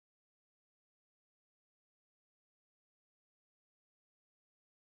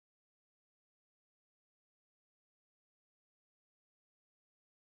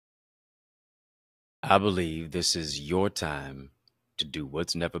I believe this is your time to do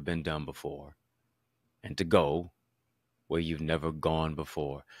what's never been done before and to go where you've never gone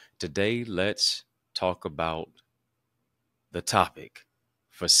before. Today, let's talk about the topic,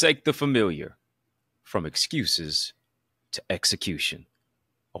 Forsake the Familiar, from excuses to execution.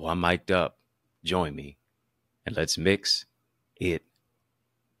 Oh, I'm mic'd up. Join me and let's mix it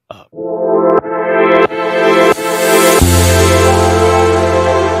up.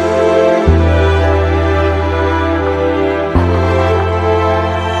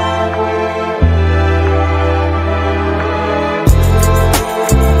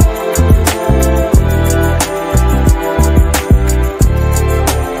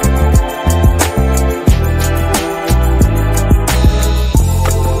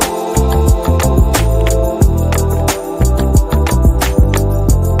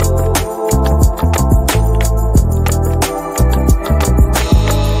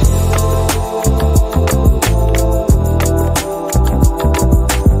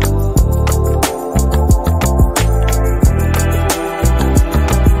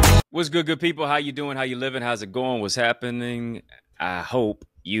 What's good people? How you doing? How you living? How's it going? What's happening? I hope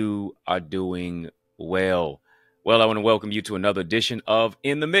you are doing well. Well, I want to welcome you to another edition of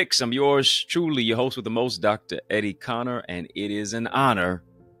In the Mix. I'm yours truly, your host with the most, Dr. Eddie Connor, and it is an honor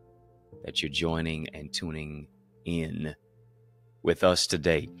that you're joining and tuning in with us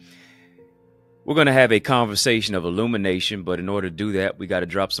today. We're going to have a conversation of illumination, but in order to do that, we got to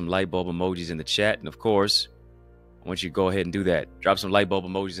drop some light bulb emojis in the chat. And of course, I want you to go ahead and do that. Drop some light bulb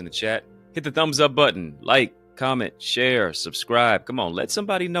emojis in the chat. Hit the thumbs up button. Like, comment, share, subscribe. Come on, let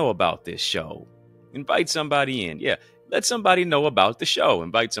somebody know about this show. Invite somebody in. Yeah, let somebody know about the show.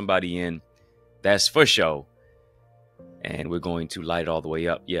 Invite somebody in. That's for show. And we're going to light all the way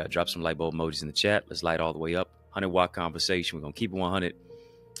up. Yeah, drop some light bulb emojis in the chat. Let's light all the way up. 100-watt conversation. We're going to keep it 100.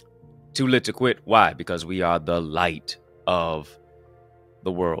 Too lit to quit. Why? Because we are the light of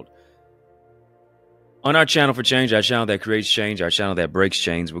the world. On our channel for change, our channel that creates change, our channel that breaks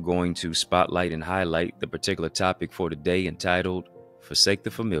chains, we're going to spotlight and highlight the particular topic for today entitled Forsake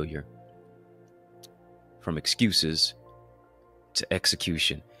the Familiar, from excuses to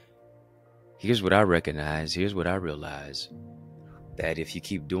execution. Here's what I recognize. Here's what I realize. That if you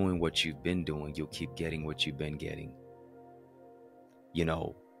keep doing what you've been doing, you'll keep getting what you've been getting. You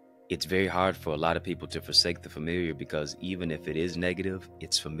know, it's very hard for a lot of people to forsake the familiar because even if it is negative,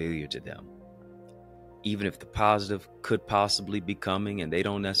 it's familiar to them. Even if the positive could possibly be coming and they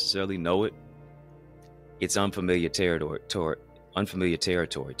don't necessarily know it, it's unfamiliar territory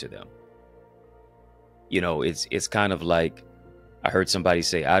to them. You know, it's kind of like I heard somebody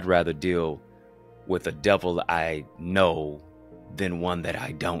say, I'd rather deal with a devil I know than one that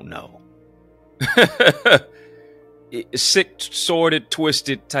I don't know. Sick, sordid,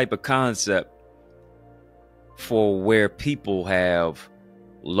 twisted type of concept for where people have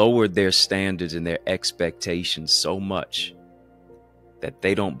lowered their standards and their expectations so much that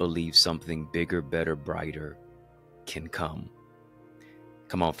they don't believe something bigger, better, brighter can come.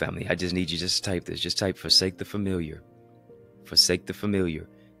 Come on, family. I just need you to just type this. Just type forsake the familiar. Forsake the familiar.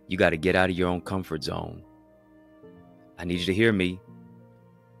 You got to get out of your own comfort zone. I need you to hear me.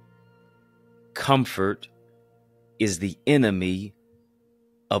 Comfort is the enemy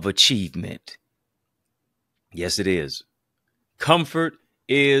of achievement. Yes, it is. Comfort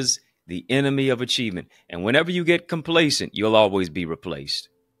is the enemy of achievement. And whenever you get complacent, you'll always be replaced.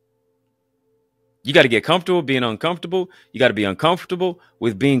 You got to get comfortable being uncomfortable. You got to be uncomfortable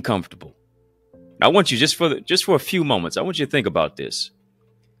with being comfortable. I want you just for a few moments, I want you to think about this.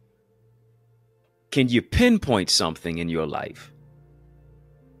 Can you pinpoint something in your life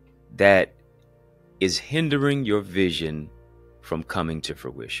that is hindering your vision from coming to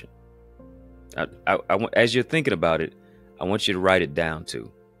fruition? As you're thinking about it, I want you to write it down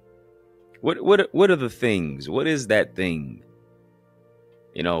too. What are the things? What is that thing?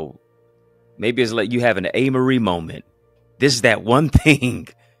 You know, maybe it's like you have an A. Marie moment. This is that one thing.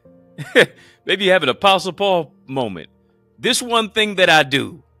 Maybe you have an Apostle Paul moment. This one thing that I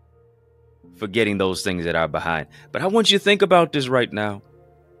do. Forgetting those things that are behind. But I want you to think about this right now.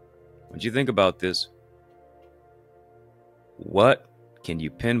 I want you to think about this. What can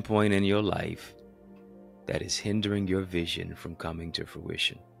you pinpoint in your life that is hindering your vision from coming to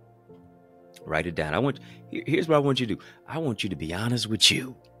fruition? Write it down. Here's what I want you to do. I want you to be honest with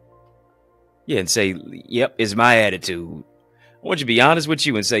you. Yeah, and say, yep, it's my attitude. I want you to be honest with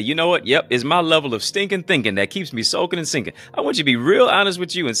you and say, you know what? Yep, it's my level of stinking thinking that keeps me soaking and sinking. I want you to be real honest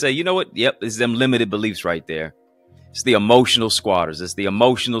with you and say, you know what? Yep, it's them limited beliefs right there. It's the emotional squatters. It's the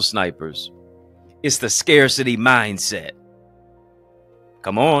emotional snipers. It's the scarcity mindset.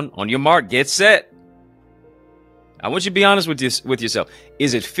 Come on your mark, get set. I want you to be honest with yourself.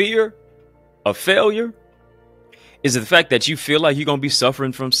 Is it fear of failure? Is it the fact that you feel like you're going to be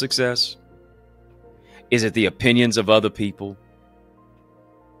suffering from success? Is it the opinions of other people?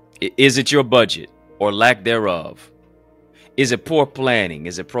 Is it your budget or lack thereof? Is it poor planning?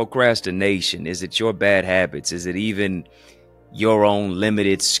 Is it procrastination? Is it your bad habits? Is it even your own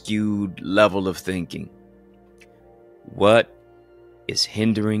limited, skewed level of thinking? What is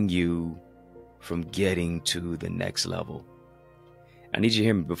hindering you from getting to the next level? I need you to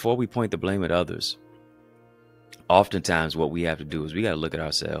hear me. Before we point the blame at others, oftentimes what we have to do is we got to look at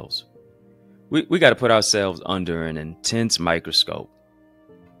ourselves. We got to put ourselves under an intense microscope.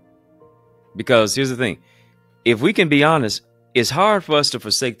 Because here's the thing. If we can be honest, it's hard for us to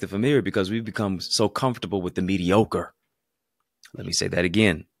forsake the familiar because we've become so comfortable with the mediocre. Let me say that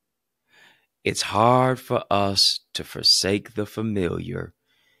again. It's hard for us to forsake the familiar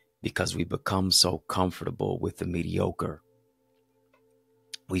because we become so comfortable with the mediocre.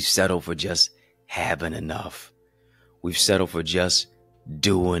 We've settled for just having enough. We've settled for just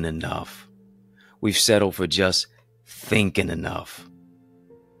doing enough. We've settled for just thinking enough.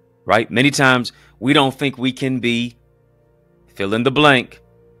 Right? Many times we don't think we can be fill in the blank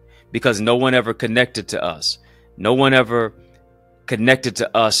because no one ever connected to us. No one ever connected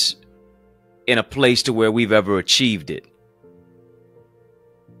to us in a place to where we've ever achieved it.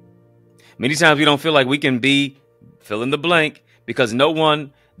 Many times we don't feel like we can be fill in the blank because no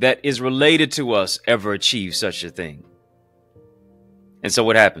one that is related to us ever achieved such a thing. And so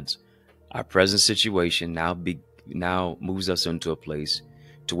what happens? Our present situation now moves us into a place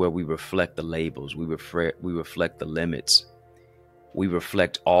to where we reflect the labels. We reflect the limits. We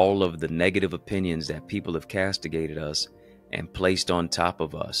reflect all of the negative opinions that people have castigated us and placed on top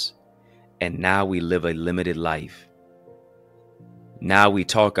of us. And now we live a limited life. Now we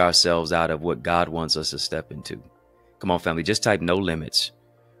talk ourselves out of what God wants us to step into. Come on, family, just type no limits.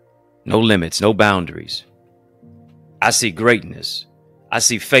 No limits, no boundaries. I see greatness. I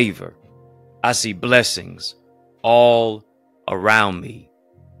see favor. I see blessings all around me.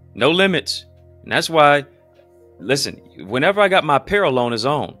 No limits. And that's why, listen, whenever I got my apparel on is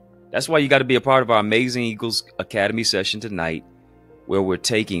on. That's why you got to be a part of our Amazing Eagles Academy session tonight, where we're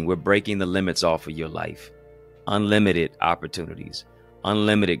breaking the limits off of your life. Unlimited opportunities,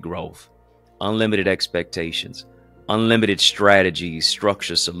 unlimited growth, unlimited expectations, unlimited strategies,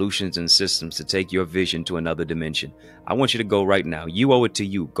 structures, solutions, and systems to take your vision to another dimension. I want you to go right now. You owe it to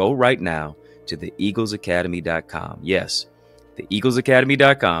you. Go right now to theeaglesacademy.com. Yes,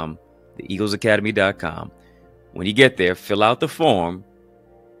 theeaglesacademy.com, theeaglesacademy.com. When you get there, fill out the form.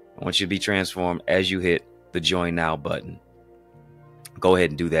 I want you to be transformed as you hit the Join Now button. Go ahead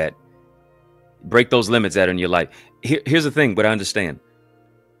and do that. Break those limits that are in your life. Here's the thing, but I understand.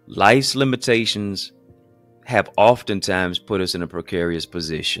 Life's limitations have oftentimes put us in a precarious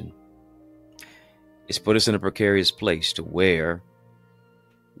position. It's put us in a precarious place to where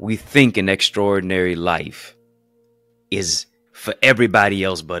we think an extraordinary life is for everybody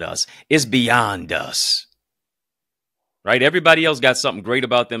else but us. It's beyond us. Right? Everybody else got something great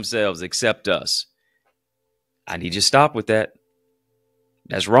about themselves except us. I need you to stop with that.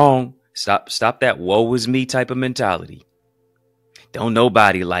 That's wrong. Stop that woe is me type of mentality. Don't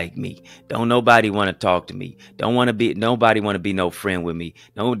nobody like me. Don't nobody want to talk to me. Nobody want to be no friend with me.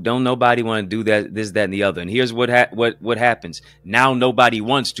 Don't nobody want to do that, this, that, and the other. And here's what happens. Now nobody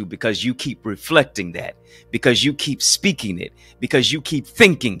wants to because you keep reflecting that, because you keep speaking it, because you keep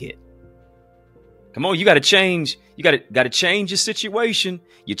thinking it. Come on, you got to change. You got to change your situation.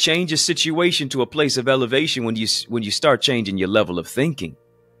 You change your situation to a place of elevation when you start changing your level of thinking.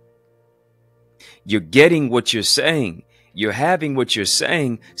 You're getting what you're saying. You're having what you're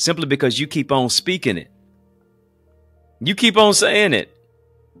saying simply because you keep on speaking it. You keep on saying it.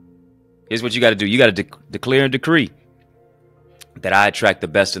 Here's what you got to do. You got to declare and decree that I attract the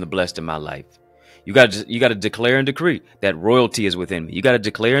best and the blessed in my life. You got to declare and decree that royalty is within me. You got to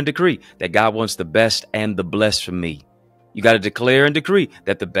declare and decree that God wants the best and the blessed for me. You got to declare and decree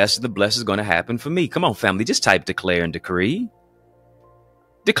that the best and the blessed is going to happen for me. Come on, family, just type declare and decree.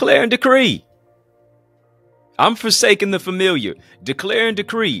 Declare and decree. I'm forsaking the familiar. Declare and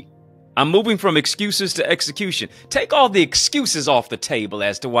decree. I'm moving from excuses to execution. Take all the excuses off the table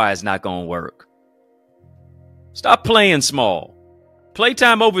as to why it's not going to work. Stop playing small.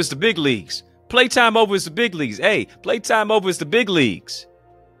 Playtime over is the big leagues. Playtime over is the big leagues. Hey, playtime over is the big leagues.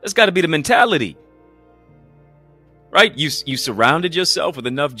 That's got to be the mentality. Right? You surrounded yourself with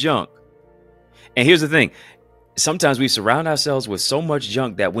enough junk. And here's the thing. Sometimes we surround ourselves with so much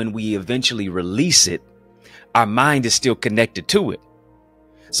junk that when we eventually release it, our mind is still connected to it.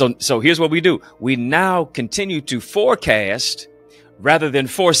 So here's what we do. We now continue to forecast rather than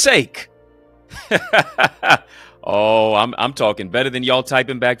forsake. Oh, I'm talking better than y'all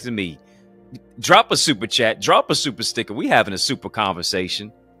typing back to me. Drop a super chat, drop a super sticker. We having a super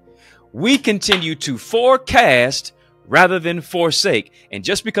conversation. We continue to forecast rather than forsake. And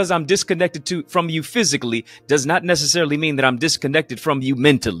just because I'm disconnected from you physically does not necessarily mean that I'm disconnected from you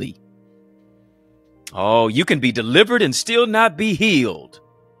mentally. Oh, you can be delivered and still not be healed.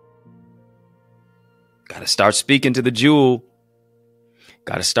 Got to start speaking to the jewel.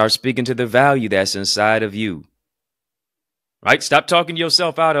 Got to start speaking to the value that's inside of you. Right? Stop talking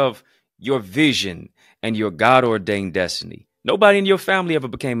yourself out of your vision and your God-ordained destiny. Nobody in your family ever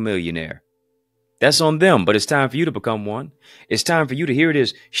became a millionaire. That's on them, but it's time for you to become one. It's time for you to, here it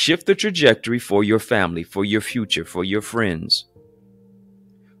is, shift the trajectory for your family, for your future, for your friends,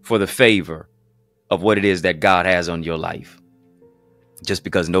 for the favor of what it is that God has on your life. Just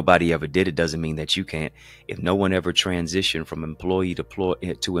because nobody ever did it doesn't mean that you can't. If no one ever transitioned from employee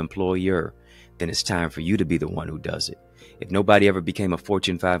to employer, then it's time for you to be the one who does it. If nobody ever became a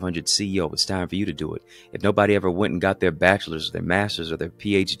Fortune 500 CEO, it's time for you to do it. If nobody ever went and got their bachelor's, or their master's, or their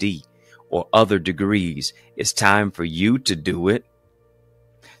PhD, or other degrees, it's time for you to do it.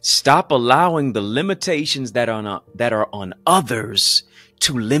 Stop allowing the limitations that are on others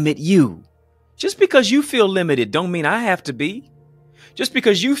to limit you. Just because you feel limited don't mean I have to be. Just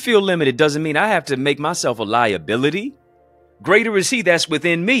because you feel limited doesn't mean I have to make myself a liability. Greater is he that's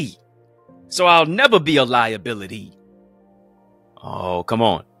within me. So I'll never be a liability. Oh, come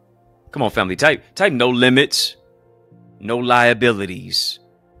on. Come on, family. Type no limits, no liabilities.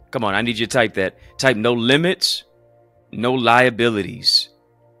 Come on, I need you to type that. Type no limits, no liabilities.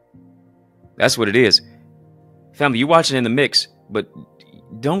 That's what it is. Family, you're watching In the Mix, but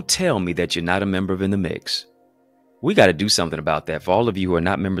don't tell me that you're not a member of In the Mix. We got to do something about that. For all of you who are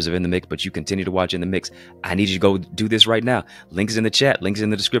not members of In the Mix, but you continue to watch In the Mix, I need you to go do this right now. Link is in the chat. Link is in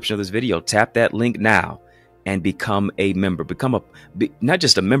the description of this video. Tap that link now and become a member. Not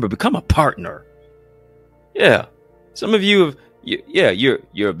just a member, become a partner. Yeah. Some of you,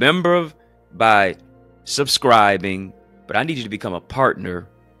 you're a member by subscribing, but I need you to become a partner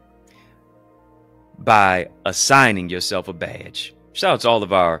by assigning yourself a badge. Shout out to all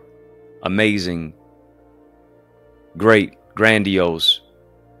of our amazing, great, grandiose,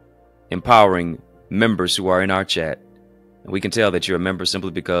 empowering members who are in our chat. And we can tell that you're a member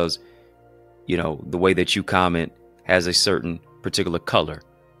simply because, the way that you comment has a certain particular color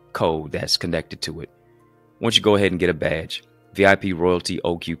code that's connected to it. Why don't you go ahead and get a badge? VIP Royalty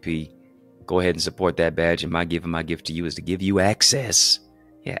OQP. Go ahead and support that badge. And my gift to you is to give you access.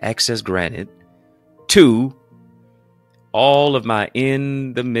 Yeah, access granted to all of my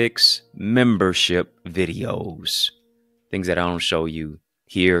In the Mix membership videos. Things that I don't show you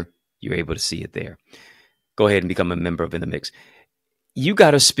here, you're able to see it there. Go ahead and become a member of In the Mix. You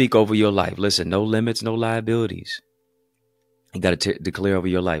got to speak over your life. Listen, no limits, no liabilities. You got to declare over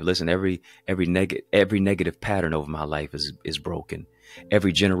your life. Listen, every negative pattern over my life is broken.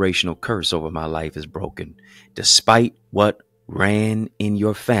 Every generational curse over my life is broken. Despite what ran in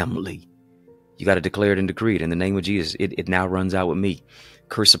your family, you got to declare it and decree it in the name of Jesus. It now runs out with me.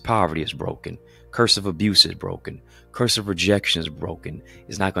 Curse of poverty is broken. Curse of abuse is broken. Curse of rejection is broken.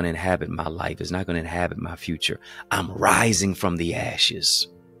 It's not going to inhabit my life. It's not going to inhabit my future. I'm rising from the ashes.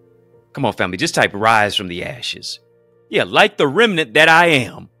 Come on, family. Just type rise from the ashes. Yeah, like the remnant that I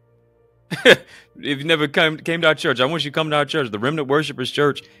am. If you never came to our church, I want you to come to our church, the Remnant Worshipers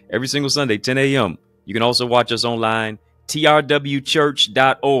Church, every single Sunday, 10 a.m. You can also watch us online, trwchurch.org.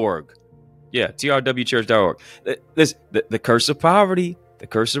 Yeah, trwchurch.org. The curse of poverty, the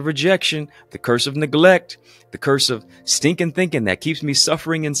curse of rejection, the curse of neglect, the curse of stinking thinking that keeps me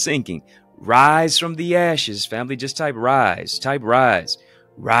suffering and sinking. Rise from the ashes. Family, just type rise. Type rise.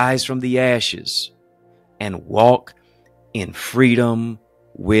 Rise from the ashes and walk in freedom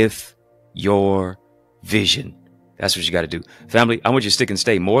with your vision. That's what you got to do. Family, I want you to stick and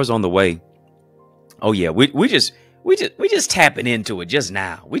stay. More is on the way. Oh yeah, we just tapping into it just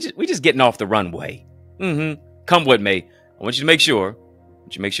now. We just getting off the runway. Come what may. I want you to make sure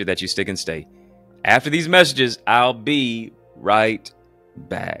that you stick and stay. After these messages, I'll be right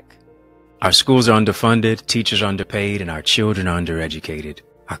back. Our schools are underfunded, teachers are underpaid, and our children are undereducated.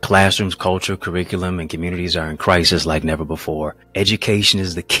 Our classrooms, culture, curriculum, and communities are in crisis like never before. Education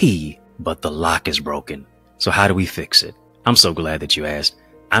is the key, but the lock is broken. So how do we fix it? I'm so glad that you asked.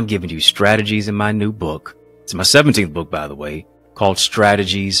 I'm giving you strategies in my new book. It's my 17th book, by the way, called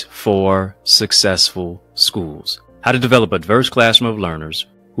Strategies for Successful Schools. How to develop a diverse classroom of learners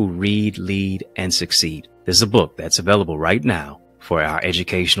who read, lead, and succeed. This is a book that's available right now for our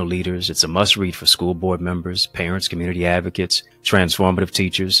educational leaders. It's a must read for school board members, parents, community advocates, transformative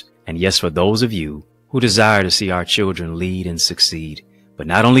teachers, and yes, for those of you who desire to see our children lead and succeed. But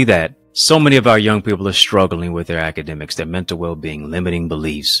not only that, so many of our young people are struggling with their academics, their mental well-being, limiting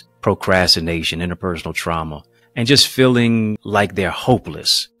beliefs, procrastination, interpersonal trauma, and just feeling like they're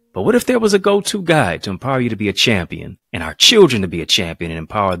hopeless. But what if there was a go-to guide to empower you to be a champion and our children to be a champion and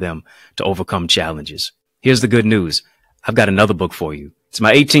empower them to overcome challenges? Here's the good news. I've got another book for you. It's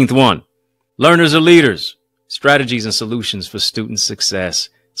my 18th one. Learners are Leaders, Strategies and Solutions for Student Success.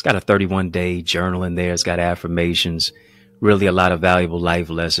 It's got a 31-day journal in there. It's got affirmations, really a lot of valuable life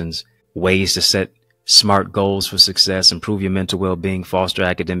lessons, ways to set smart goals for success, improve your mental well-being, foster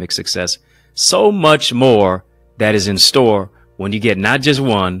academic success. So much more that is in store when you get not just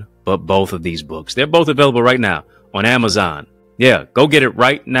one, but both of these books. They're both available right now on Amazon. Yeah, go get it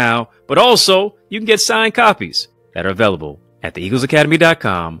right now. But also, you can get signed copies that are available at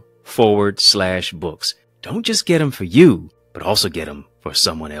theeaglesacademy.com/books. Don't just get them for you, but also get them for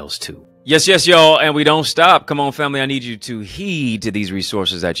someone else too. Yes, y'all. And we don't stop. Come on, family. I need you to heed to these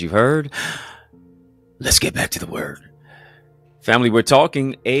resources that you've heard. Let's get back to the word. Family, we're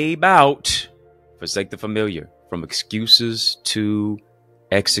talking about Forsake the Familiar, from excuses to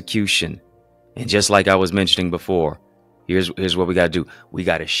execution. And just like I was mentioning before, here's what we got to do. We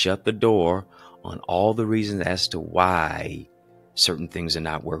got to shut the door on all the reasons as to why certain things are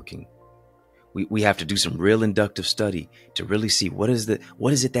not working. We have to do some real inductive study to really see what is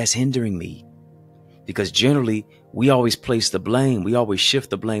it that's hindering me? Because generally we always place the blame. We always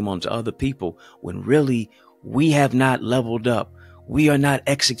shift the blame onto other people when really we have not leveled up. We are not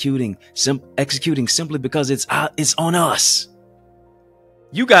executing simply because it's on us.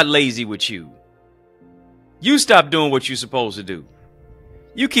 You got lazy with you. You stopped doing what you're supposed to do.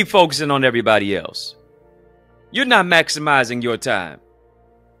 You keep focusing on everybody else. You're not maximizing your time.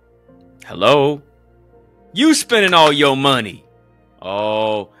 Hello? You spending all your money.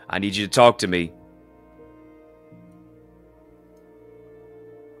 Oh, I need you to talk to me.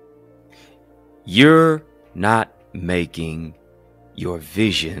 You're not making your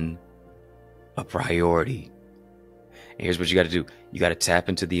vision a priority. And here's what you got to do. You got to tap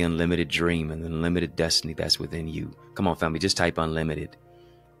into the unlimited dream and the unlimited destiny that's within you. Come on, family, just type unlimited.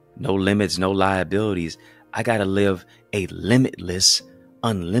 No limits, no liabilities. I got to live a limitless,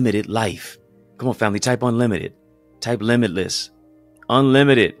 unlimited life. Come on, family, type unlimited. Type limitless.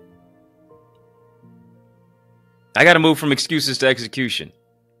 Unlimited. I got to move from excuses to execution.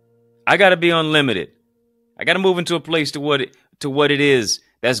 I got to be unlimited. I got to move into a place to what it is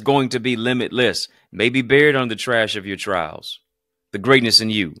that's going to be limitless. Maybe buried under the trash of your trials. The greatness in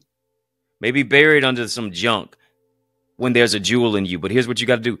you. Maybe buried under some junk when there's a jewel in you. But here's what you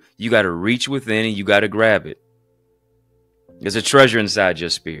got to do. You got to reach within and you got to grab it. There's a treasure inside your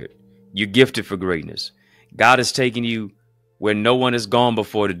spirit. You're gifted for greatness. God has taken you where no one has gone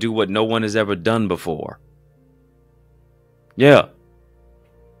before to do what no one has ever done before. Yeah.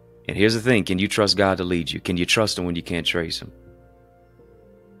 And here's the thing. Can you trust God to lead you? Can you trust him when you can't trace him?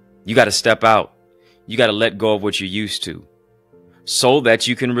 You got to step out. You got to let go of what you're used to so that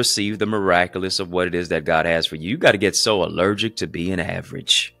you can receive the miraculous of what it is that God has for you. You got to get so allergic to being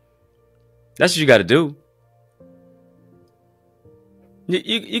average. That's what you got to do.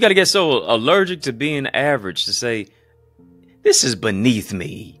 You got to get so allergic to being average to say, this is beneath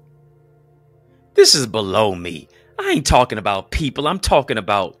me. This is below me. I ain't talking about people. I'm talking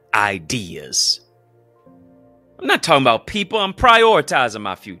about ideas. I'm not talking about people. I'm prioritizing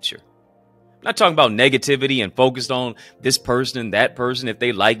my future. I'm not talking about negativity and focused on this person and that person, if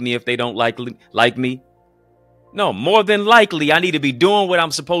they like me, if they don't like me. No, more than likely, I need to be doing what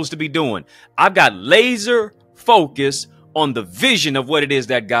I'm supposed to be doing. I've got laser focus on the vision of what it is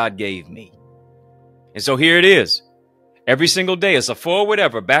that God gave me. And so here it is. Every single day, it's a forward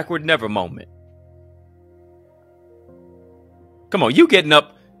ever, backward never moment. Come on, you getting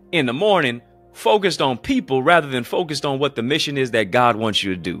up in the morning focused on people rather than focused on what the mission is that God wants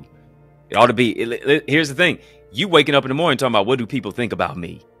you to do. It ought to be. Here's the thing. You waking up in the morning talking about what do people think about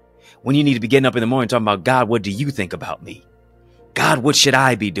me? When you need to be getting up in the morning talking about, God, what do you think about me? God, what should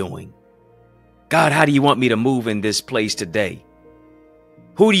I be doing? God, how do you want me to move in this place today?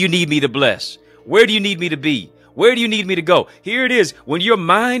 Who do you need me to bless? Where do you need me to be? Where do you need me to go? Here it is. When your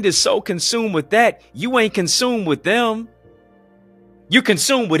mind is so consumed with that, you ain't consumed with them. You're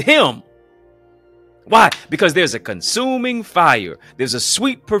consumed with him. Why? Because there's a consuming fire. There's a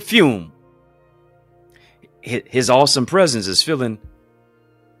sweet perfume. His awesome presence is filling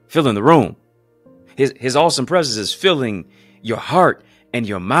the room. His awesome presence is filling your heart and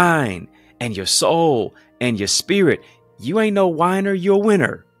your mind and your soul and your spirit. You ain't no whiner, you're a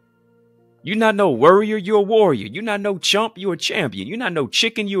winner. You're not no worrier, you're a warrior. You're not no chump, you're a champion. You're not no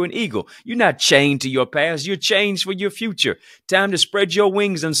chicken, you're an eagle. You're not chained to your past, you're changed for your future. Time to spread your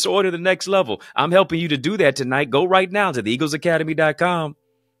wings and soar to the next level. I'm helping you to do that tonight. Go right now to theeaglesacademy.com.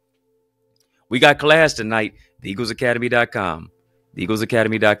 We got class tonight, theeaglesacademy.com.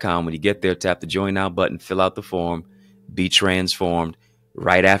 Theeaglesacademy.com. When you get there, tap the join now button, fill out the form, be transformed.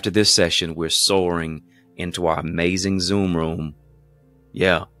 Right after this session, we're soaring into our amazing Zoom room.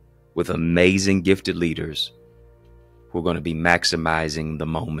 Yeah. With amazing gifted leaders who are going to be maximizing the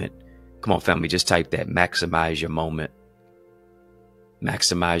moment. Come on, family, just type that. Maximize your moment.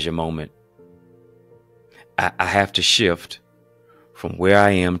 Maximize your moment. I have to shift from where I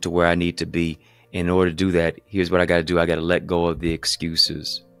am to where I need to be. In order to do that, here's what I got to do. I got to let go of the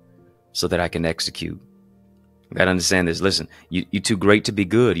excuses so that I can execute. I got to understand this. Listen, you're too great to be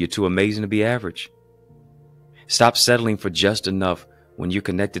good. You're too amazing to be average. Stop settling for just enough. When you're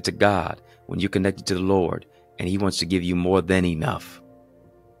connected to God, when you're connected to the Lord, and he wants to give you more than enough.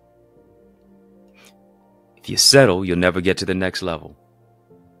 If you settle, you'll never get to the next level.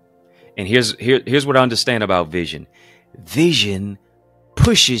 And here's what I understand about vision. Vision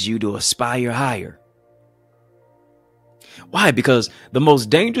pushes you to aspire higher. Why? Because the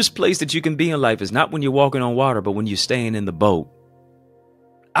most dangerous place that you can be in life is not when you're walking on water, but when you're staying in the boat.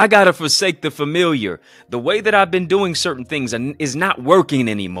 I got to forsake the familiar. The way that I've been doing certain things is not working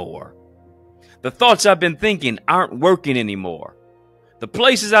anymore. The thoughts I've been thinking aren't working anymore. The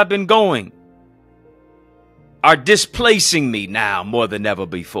places I've been going are displacing me now more than ever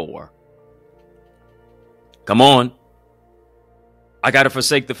before. Come on. I got to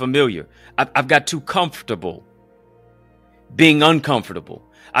forsake the familiar. I've got too comfortable being uncomfortable.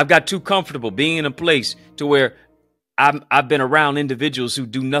 I've got too comfortable being in a place to where I've been around individuals who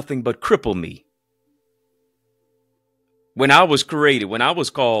do nothing but cripple me. When I was created, when I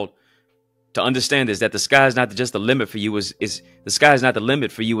was called to understand this, that the sky is not just the limit for you, is the sky is not the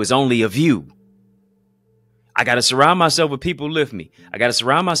limit for you, is only a view. I got to surround myself with people who lift me. I got to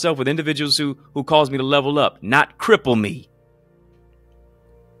surround myself with individuals who cause me to level up, not cripple me.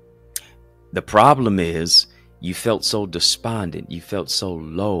 The problem is you felt so despondent. You felt so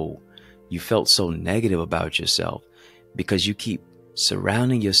low. You felt so negative about yourself. Because you keep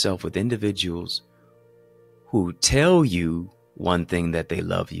surrounding yourself with individuals who tell you one thing, that they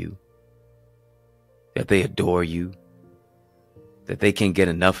love you, that they adore you, that they can't get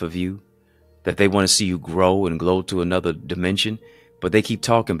enough of you, that they want to see you grow and glow to another dimension, but they keep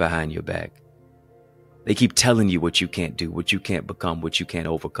talking behind your back. They keep telling you what you can't do, what you can't become, what you can't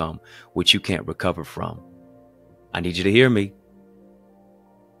overcome, what you can't recover from. I need you to hear me.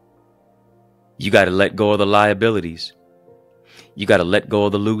 You got to let go of the liabilities. You got to let go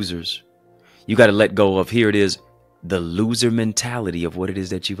of the losers. You got to let go of, here it is, the loser mentality of what it is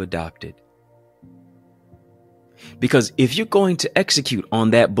that you've adopted. Because if you're going to execute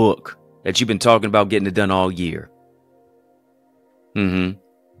on that book that you've been talking about getting it done all year, when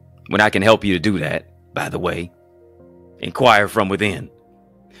I can help you to do that, by the way, inquire from within.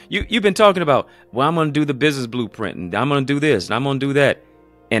 You've been talking about, well, I'm going to do the business blueprint, and I'm going to do this, and I'm going to do that,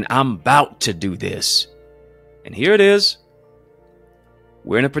 and I'm about to do this. And here it is.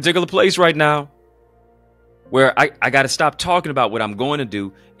 We're in a particular place right now where I got to stop talking about what I'm going to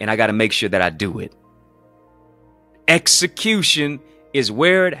do, and I got to make sure that I do it. Execution is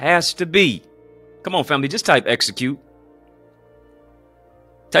where it has to be. Come on, family, just type execute.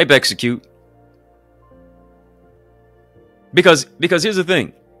 Type execute. Because here's the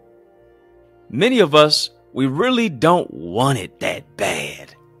thing. Many of us, we really don't want it that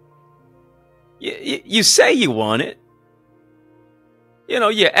bad. You say you want it. You know,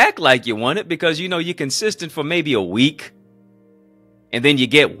 you act like you want it because, you know, you're consistent for maybe a week. And then you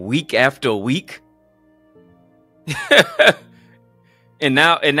get week after week. and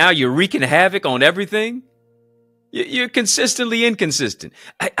now you're wreaking havoc on everything. You're consistently inconsistent.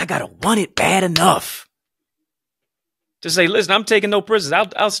 I gotta want it bad enough to say, listen, I'm taking no prisoners.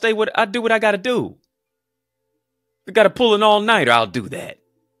 I'll stay with, I'll do what I gotta do. If I gotta pull an all-nighter, I'll do that.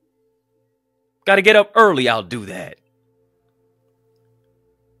 Gotta get up early, I'll do that.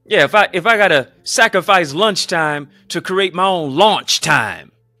 Yeah, if I gotta sacrifice lunchtime to create my own launch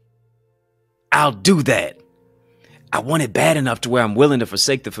time, I'll do that. I want it bad enough to where I'm willing to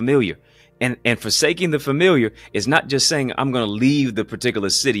forsake the familiar. And forsaking the familiar is not just saying I'm going to leave the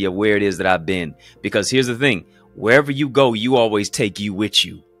particular city of where it is that I've been. Because here's the thing. Wherever you go, you always take you with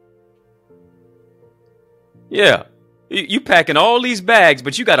you. Yeah. You packing all these bags,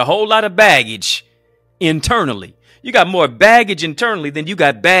 but you got a whole lot of baggage internally. You got more baggage internally than you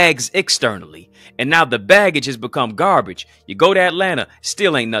got bags externally. And now the baggage has become garbage. You go to Atlanta,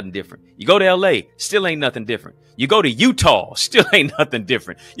 still ain't nothing different. You go to LA, still ain't nothing different. You go to Utah, still ain't nothing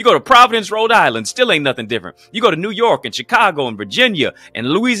different. You go to Providence, Rhode Island, still ain't nothing different. You go to New York and Chicago and Virginia and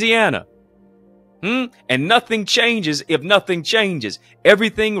Louisiana. And nothing changes if nothing changes.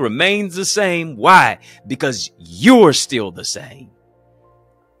 Everything remains the same. Why? Because you're still the same.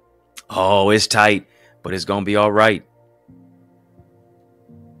 Oh, it's tight, but it's going to be all right.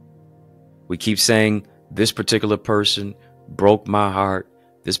 We keep saying this particular person broke my heart.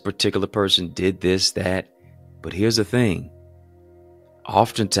 This particular person did this, that. But here's the thing.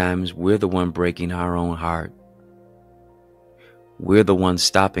 Oftentimes, we're the one breaking our own heart. We're the one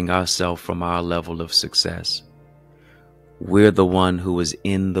stopping ourselves from our level of success. We're the one who is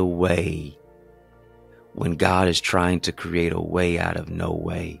in the way when God is trying to create a way out of no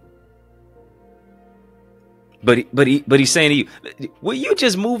way. But he's saying to you, will you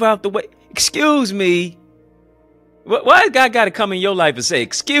just move out the way? Excuse me. Why has God got to come in your life and say,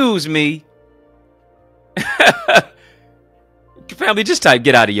 excuse me? Family, just type,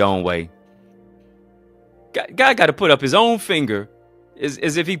 get out of your own way. God got to put up his own finger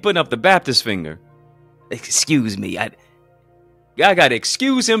as if he putting up the Baptist finger. Excuse me. God got to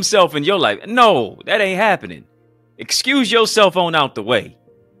excuse himself in your life. No, that ain't happening. Excuse yourself on out the way.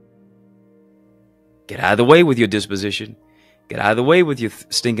 Get out of the way with your disposition. Get out of the way with your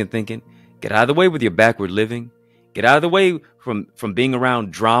stinking thinking. Get out of the way with your backward living. Get out of the way from being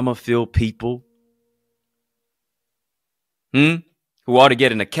around drama-filled people. Who ought to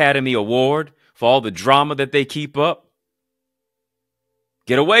get an Academy Award for all the drama that they keep up.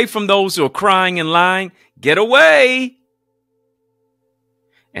 Get away from those who are crying and lying. Get away.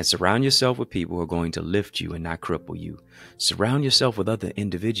 And surround yourself with people who are going to lift you and not cripple you. Surround yourself with other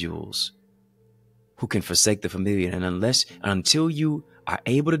individuals who can forsake the familiar. And until you are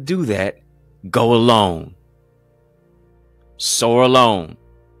able to do that, go alone. Soar alone.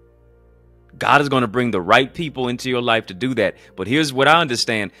 God is going to bring the right people into your life to do that. But here's what I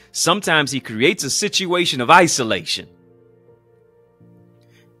understand. Sometimes he creates a situation of isolation.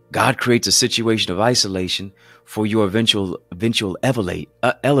 God creates a situation of isolation for your eventual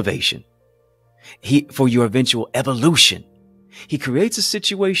elevation. For your eventual evolution. He creates a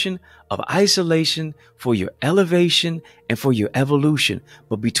situation of isolation for your elevation and for your evolution.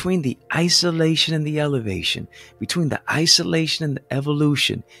 But between the isolation and the elevation, between the isolation and the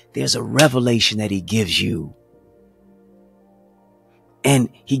evolution, there's a revelation that he gives you. And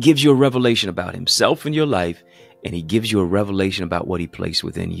he gives you a revelation about himself in your life, and he gives you a revelation about what he placed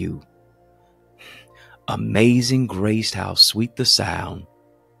within you. Amazing grace, how sweet the sound.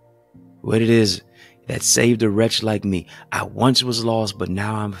 What it is that saved a wretch like me. I once was lost, but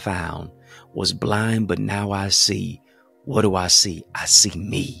now I'm found. Was blind, but now I see. What do I see? I see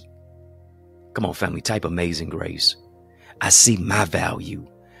me. Come on, family, type amazing grace. I see my value.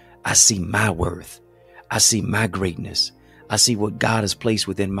 I see my worth. I see my greatness. I see what God has placed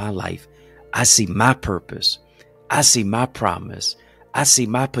within my life. I see my purpose. I see my promise. I see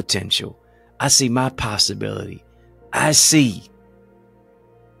my potential. I see my possibility. I see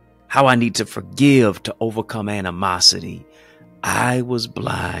how I need to forgive to overcome animosity. I was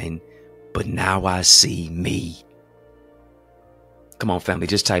blind, but now I see me. Come on, family,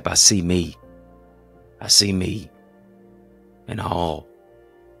 just type, I see me. I see me and all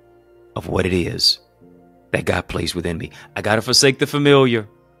of what it is that God placed within me. I got to forsake the familiar.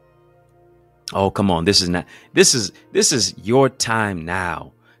 Oh, come on. This is your time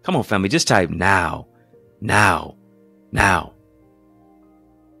now. Come on, family, just type now, now, now.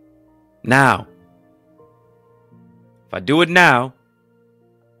 Now, if I do it now,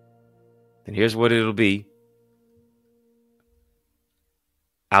 then here's what it'll be.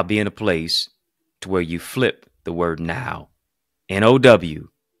 I'll be in a place to where you flip the word now. N-O-W.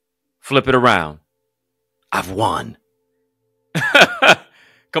 Flip it around. I've won.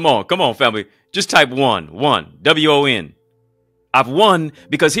 Come on, family. Just type one, W-O-N. I've won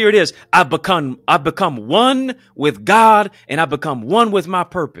because here it is. I've become one with God, and I've become one with my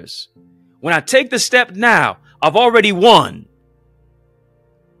purpose. When I take the step now, I've already won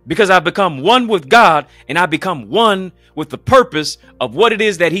because I've become one with God, and I become one with the purpose of what it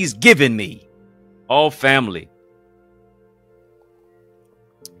is that he's given me. Oh, family.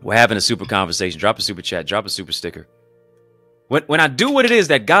 We're having a super conversation. Drop a super chat. Drop a super sticker. When I do what it is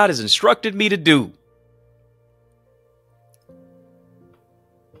that God has instructed me to do,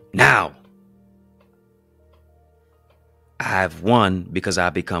 now, I've won because I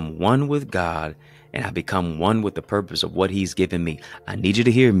become one with God, and I become one with the purpose of what he's given me. I need you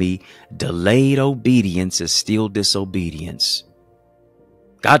to hear me. Delayed obedience is still disobedience.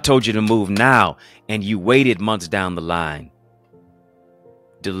 God told you to move now, and you waited months down the line.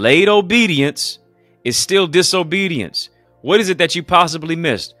 Delayed obedience is still disobedience. What is it that you possibly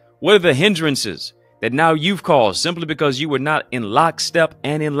missed? What are the hindrances that now you've caused simply because you were not in lockstep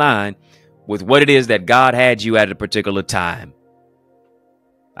and in line with what it is that God had you at a particular time?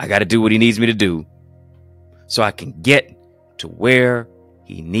 I got to do what he needs me to do so I can get to where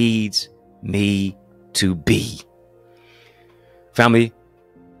he needs me to be. Family,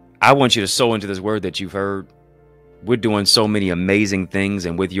 I want you to sow into this word that you've heard. We're doing so many amazing things,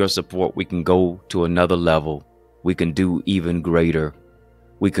 and with your support, we can go to another level. We can do even greater.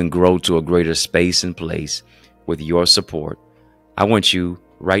 We can grow to a greater space and place with your support. I want you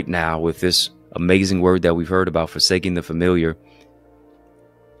right now, with this amazing word that we've heard about forsaking the familiar.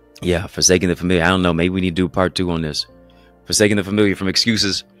 Yeah, forsaking the familiar. I don't know. Maybe we need to do part 2 on this. Forsaking the familiar, from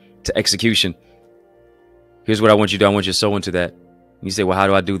excuses to execution. Here's what I want you to do. I want you to sow into that. You say, well, how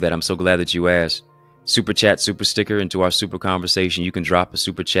do I do that? I'm so glad that you asked. Super chat, super sticker into our super conversation. You can drop a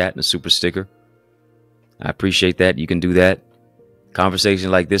super chat and a super sticker. I appreciate that. You can do that. Conversation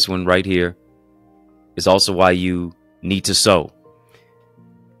like this one right here is also why you need to sow.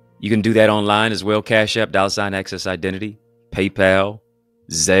 You can do that online as well. Cash App, $Access Identity, PayPal,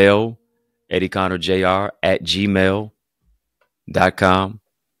 Zelle, EddieConnorJr at gmail.com.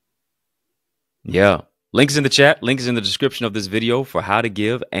 Yeah. Links in the chat. Links in the description of this video for how to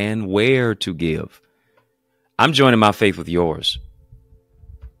give and where to give. I'm joining my faith with yours.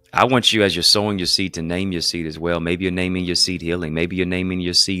 I want you, as you're sowing your seed, to name your seed as well. Maybe you're naming your seed healing. Maybe you're naming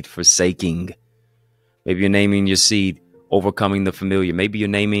your seed forsaking. Maybe you're naming your seed overcoming the familiar. Maybe you're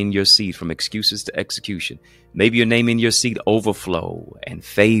naming your seed from excuses to execution. Maybe you're naming your seed overflow and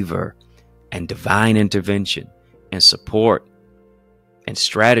favor and divine intervention and support and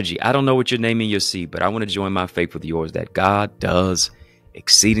strategy. I don't know what you're naming your seed, but I want to join my faith with yours that God does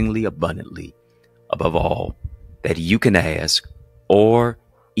exceedingly abundantly above all that you can ask or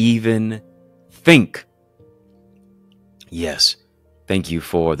even think. Yes. Thank you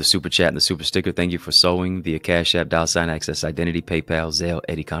for the super chat and the super sticker. Thank you for sowing via Cash App, $Access Identity, PayPal, Zelle,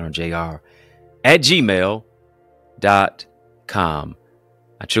 EddieConnorJr at gmail.com.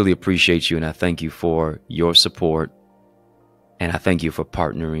 I truly appreciate you, and I thank you for your support. And I thank you for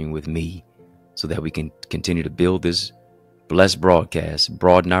partnering with me so that we can continue to build this blessed broadcast,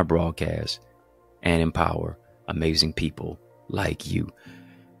 broaden our broadcast, and empower amazing people like you.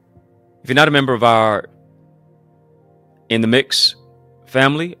 If you're not a member of our In the Mix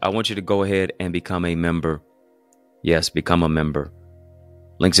family, I want you to go ahead and become a member. Yes, become a member.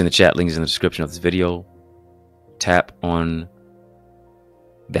 Links in the chat, links in the description of this video. Tap on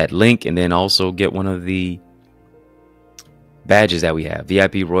that link and then also get one of the badges that we have: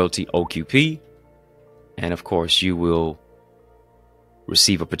 VIP, Royalty, OQP. And of course, you will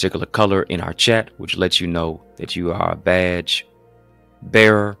receive a particular color in our chat, which lets you know that you are a badge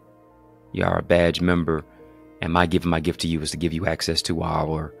bearer, you are a badge member. And my gift to you is to give you access to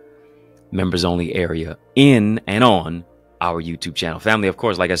our members only area in and on our YouTube channel. Family, of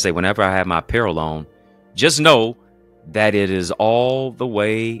course, like I say, whenever I have my apparel on, just know that it is all the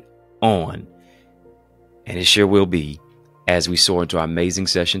way on. And it sure will be as we soar into our amazing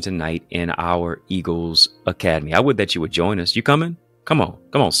session tonight in our Eagles Academy. I would that you would join us. You coming? Come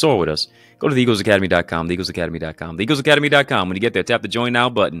on, soar with us. Go to theeaglesacademy.com, theeaglesacademy.com, theeaglesacademy.com. When you get there, tap the Join Now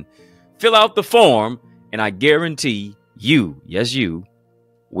button, fill out the form, and I guarantee you, yes, you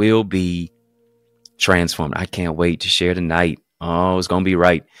will be transformed. I can't wait to share tonight. Oh, it's going to be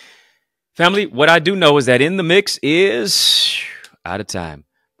right. Family, what I do know is that In the Mix is out of time.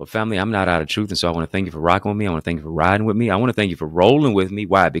 But family, I'm not out of truth. And so I want to thank you for rocking with me. I want to thank you for riding with me. I want to thank you for rolling with me.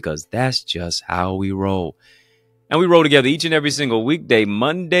 Why? Because that's just how we roll. And we roll together each and every single weekday,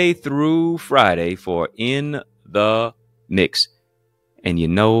 Monday through Friday, for In the Mix. And you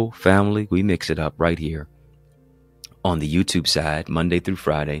know, family, we mix it up right here on the YouTube side, Monday through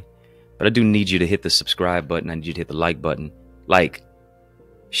Friday. But I do need you to hit the subscribe button. I need you to hit the like button. Like,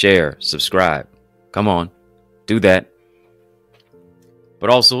 share, subscribe. Come on, do that. But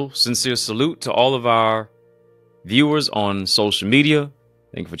also, sincere salute to all of our viewers on social media.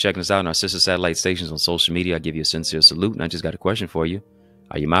 Thank you for checking us out on our sister satellite stations on social media. I give you a sincere salute. And I just got a question for you.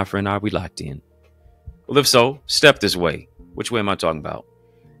 Are you my friend? Are we locked in? Well, if so, step this way. Which way am I talking about?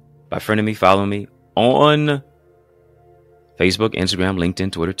 By friending me, following me on Facebook, Instagram,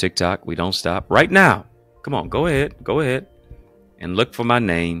 LinkedIn, Twitter, TikTok. We don't stop right now. Come on, go ahead and look for my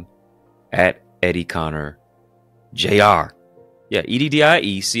name at EddieConnorJr. Yeah,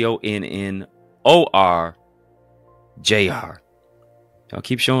 EddieConnorJr. I'll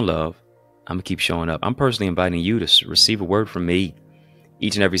keep showing love. I'm going to keep showing up. I'm personally inviting you to receive a word from me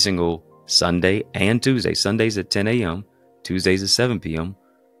each and every single Sunday and Tuesday. Sundays at 10 a.m., Tuesdays at 7 p.m.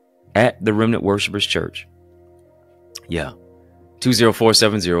 at the Remnant Worshipers Church. Yeah.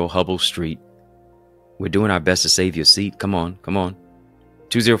 20470 Hubble Street. We're doing our best to save your seat. Come on.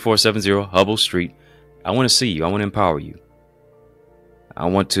 20470 Hubble Street. I want to see you. I want to empower you. I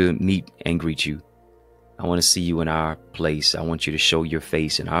want to meet and greet you. I want to see you in our place. I want you to show your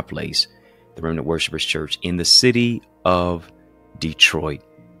face in our place, the Remnant Worshipers Church in the city of Detroit.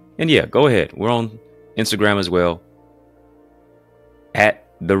 And yeah, go ahead. We're on Instagram as well, at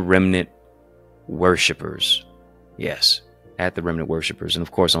the Remnant Worshipers. Yes, at the Remnant Worshipers. And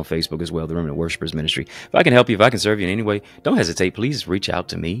of course on Facebook as well, the Remnant Worshipers Ministry. If I can help you, if I can serve you in any way, don't hesitate. Please reach out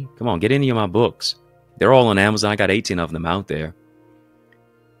to me. Come on, get any of my books. They're all on Amazon. I got 18 of them out there.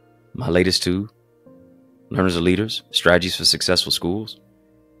 My latest 2, Learners are Leaders, Strategies for Successful Schools.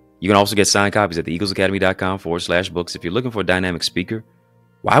 You can also get signed copies at theeaglesacademy.com/books. If you're looking for a dynamic speaker,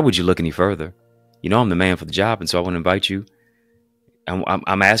 why would you look any further? You know I'm the man for the job, and so I want to invite you.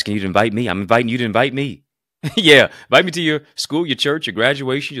 I'm asking you to invite me. I'm inviting you to invite me. Yeah, invite me to your school, your church, your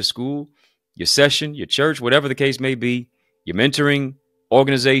graduation, your school, your session, your church, whatever the case may be, your mentoring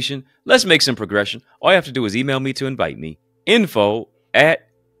organization. Let's make some progression. All you have to do is email me to invite me.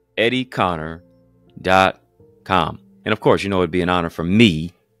 info@EddieConnor.com. And of course, you know it'd be an honor for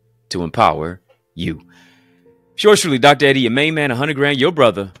me to empower you. Yours truly, Dr. Eddie, your main man, 100 grand, your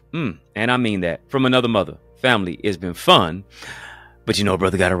brother. And I mean that. From another mother. Family, it's been fun, but you know,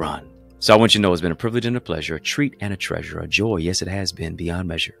 brother got to run. So I want you to know it's been a privilege and a pleasure, a treat and a treasure, a joy. Yes, it has been beyond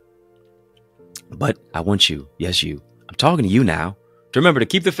measure. But I want you, yes, you, I'm talking to you now, to remember to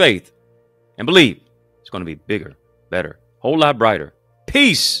keep the faith and believe it's going to be bigger, better, whole lot brighter.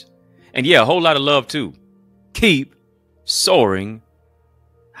 Peace. And yeah, a whole lot of love too. Keep soaring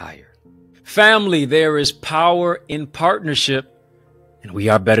higher. Family, there is power in partnership, and we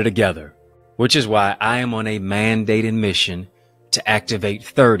are better together, which is why I am on a mandated mission to activate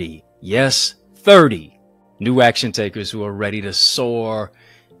 30, yes, 30 new action takers who are ready to soar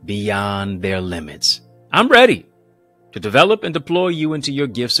beyond their limits. I'm ready to develop and deploy you into your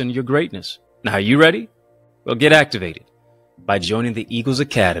gifts and your greatness. Now, are you ready? Well, get activated by joining the Eagles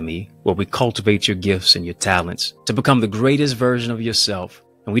Academy, where we cultivate your gifts and your talents to become the greatest version of yourself.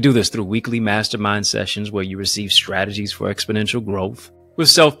 And we do this through weekly mastermind sessions where you receive strategies for exponential growth with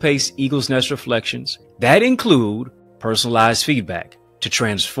self-paced Eagles Nest reflections that include personalized feedback to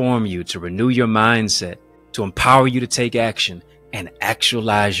transform you, to renew your mindset, to empower you to take action and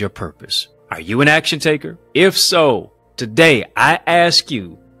actualize your purpose. Are you an action taker? If so, today I ask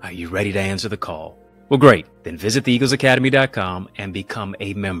you, are you ready to answer the call? Well, great. Then visit theeaglesacademy.com and become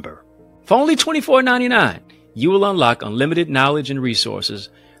a member. For only $24.99, you will unlock unlimited knowledge and resources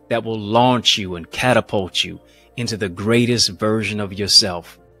that will launch you and catapult you into the greatest version of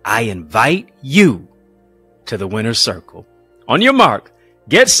yourself. I invite you to the winner's circle. On your mark,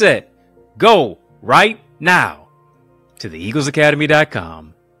 get set, go right now to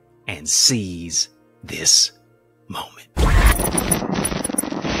theeaglesacademy.com and seize this moment.